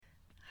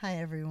Hi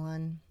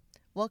everyone.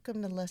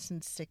 Welcome to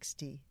Lesson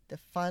 60, the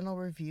final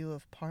review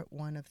of Part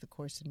 1 of the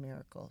Course in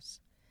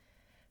Miracles.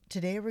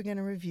 Today we're going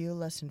to review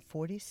Lesson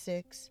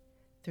 46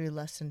 through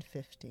Lesson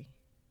 50.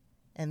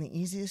 And the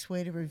easiest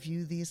way to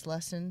review these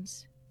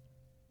lessons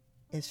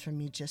is for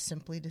me just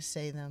simply to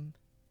say them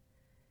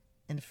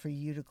and for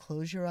you to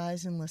close your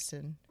eyes and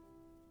listen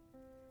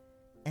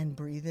and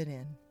breathe it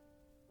in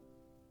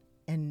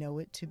and know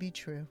it to be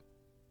true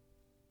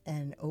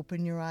and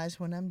open your eyes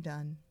when I'm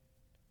done.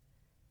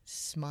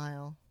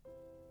 Smile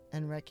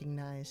and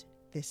recognize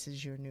this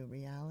is your new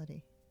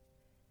reality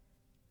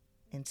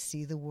and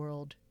see the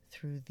world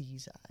through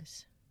these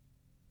eyes.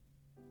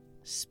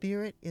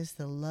 Spirit is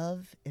the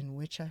love in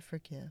which I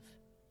forgive.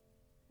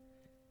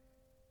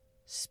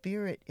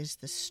 Spirit is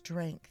the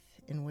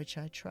strength in which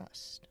I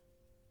trust.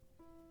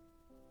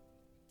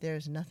 There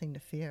is nothing to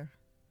fear.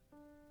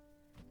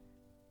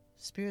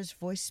 Spirit's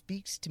voice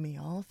speaks to me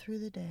all through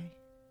the day.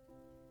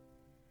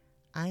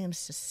 I am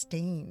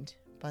sustained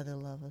by the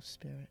love of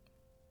Spirit.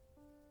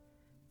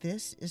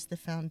 This is the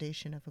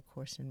foundation of A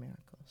Course in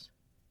Miracles.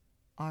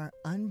 Our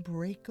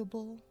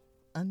unbreakable,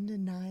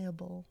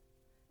 undeniable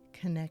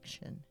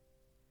connection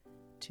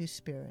to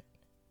Spirit.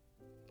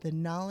 The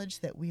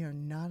knowledge that we are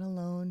not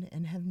alone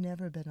and have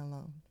never been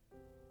alone.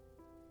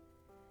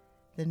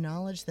 The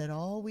knowledge that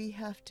all we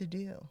have to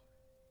do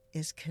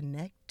is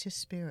connect to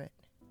Spirit.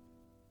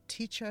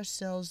 Teach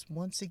ourselves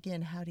once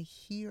again how to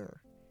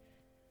hear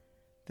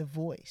the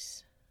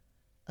voice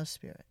of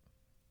Spirit.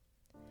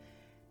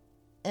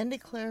 And to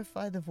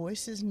clarify, the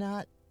voice is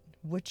not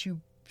what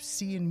you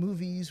see in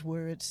movies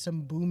where it's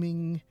some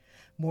booming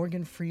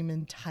Morgan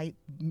Freeman type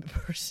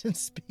person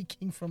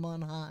speaking from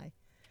on high.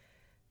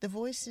 The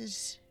voice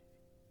is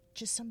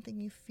just something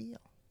you feel.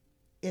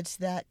 It's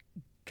that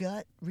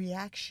gut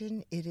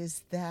reaction. It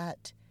is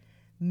that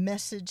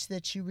message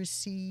that you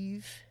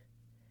receive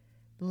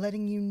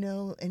letting you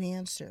know an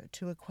answer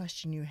to a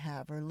question you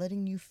have or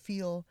letting you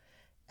feel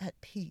at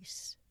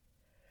peace.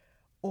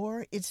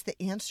 Or it's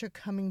the answer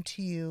coming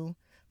to you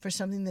for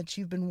something that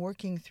you've been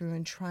working through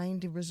and trying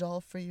to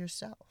resolve for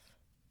yourself.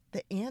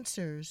 The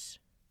answers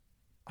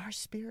are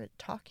Spirit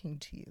talking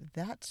to you.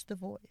 That's the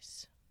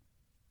voice.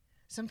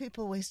 Some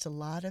people waste a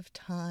lot of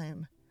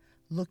time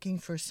looking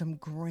for some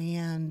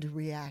grand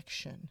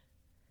reaction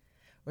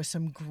or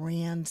some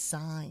grand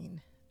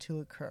sign to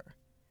occur.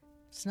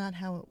 It's not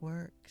how it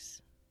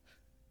works.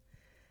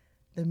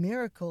 The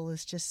miracle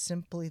is just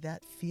simply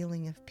that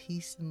feeling of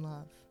peace and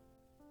love.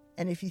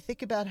 And if you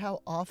think about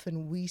how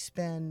often we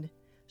spend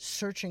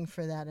searching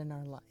for that in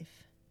our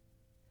life,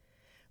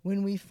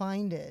 when we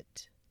find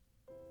it,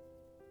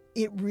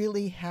 it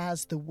really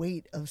has the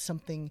weight of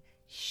something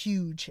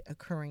huge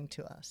occurring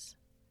to us.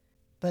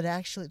 But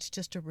actually, it's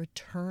just a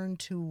return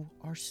to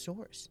our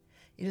source.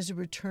 It is a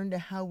return to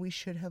how we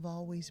should have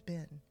always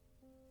been.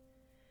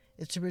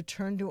 It's a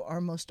return to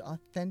our most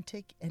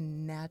authentic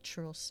and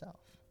natural self.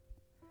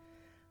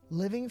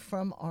 Living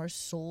from our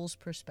soul's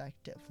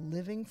perspective,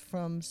 living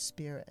from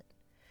Spirit,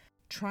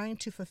 trying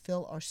to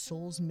fulfill our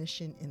soul's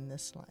mission in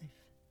this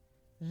life.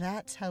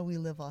 That's how we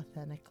live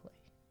authentically.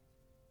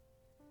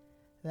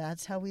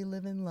 That's how we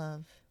live in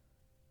love.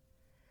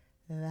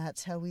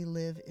 That's how we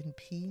live in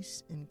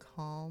peace, in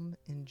calm,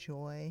 in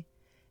joy,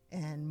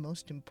 and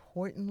most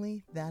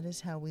importantly, that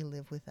is how we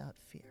live without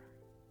fear.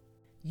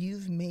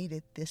 You've made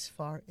it this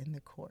far in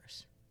the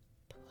Course.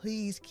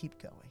 Please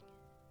keep going.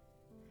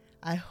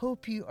 I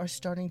hope you are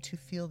starting to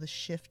feel the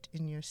shift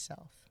in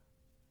yourself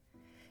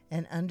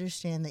and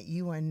understand that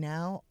you are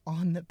now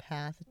on the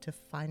path to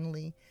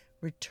finally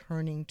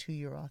returning to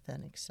your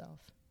authentic self,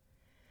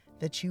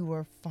 that you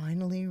are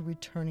finally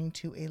returning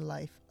to a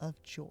life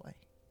of joy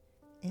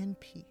and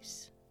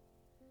peace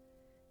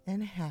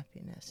and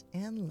happiness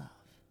and love,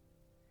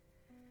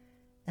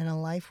 and a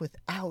life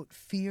without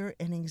fear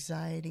and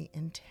anxiety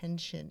and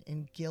tension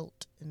and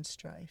guilt and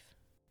strife.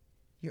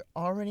 You're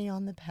already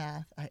on the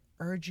path. I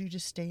urge you to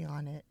stay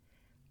on it.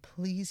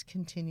 Please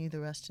continue the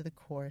rest of the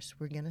course.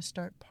 We're going to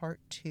start part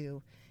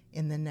 2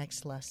 in the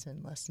next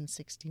lesson, lesson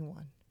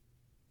 61.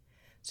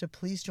 So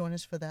please join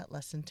us for that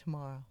lesson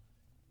tomorrow.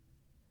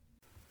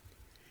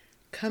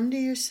 Come to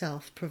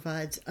Yourself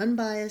provides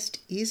unbiased,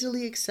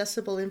 easily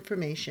accessible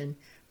information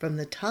from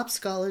the top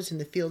scholars in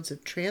the fields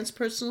of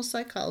transpersonal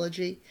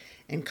psychology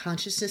and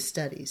consciousness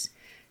studies,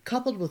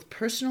 coupled with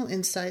personal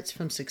insights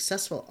from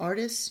successful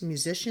artists,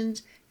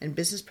 musicians, and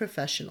business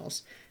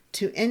professionals,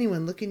 to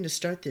anyone looking to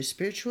start their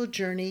spiritual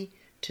journey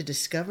to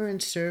discover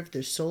and serve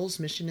their soul's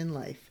mission in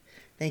life.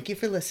 Thank you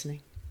for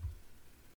listening.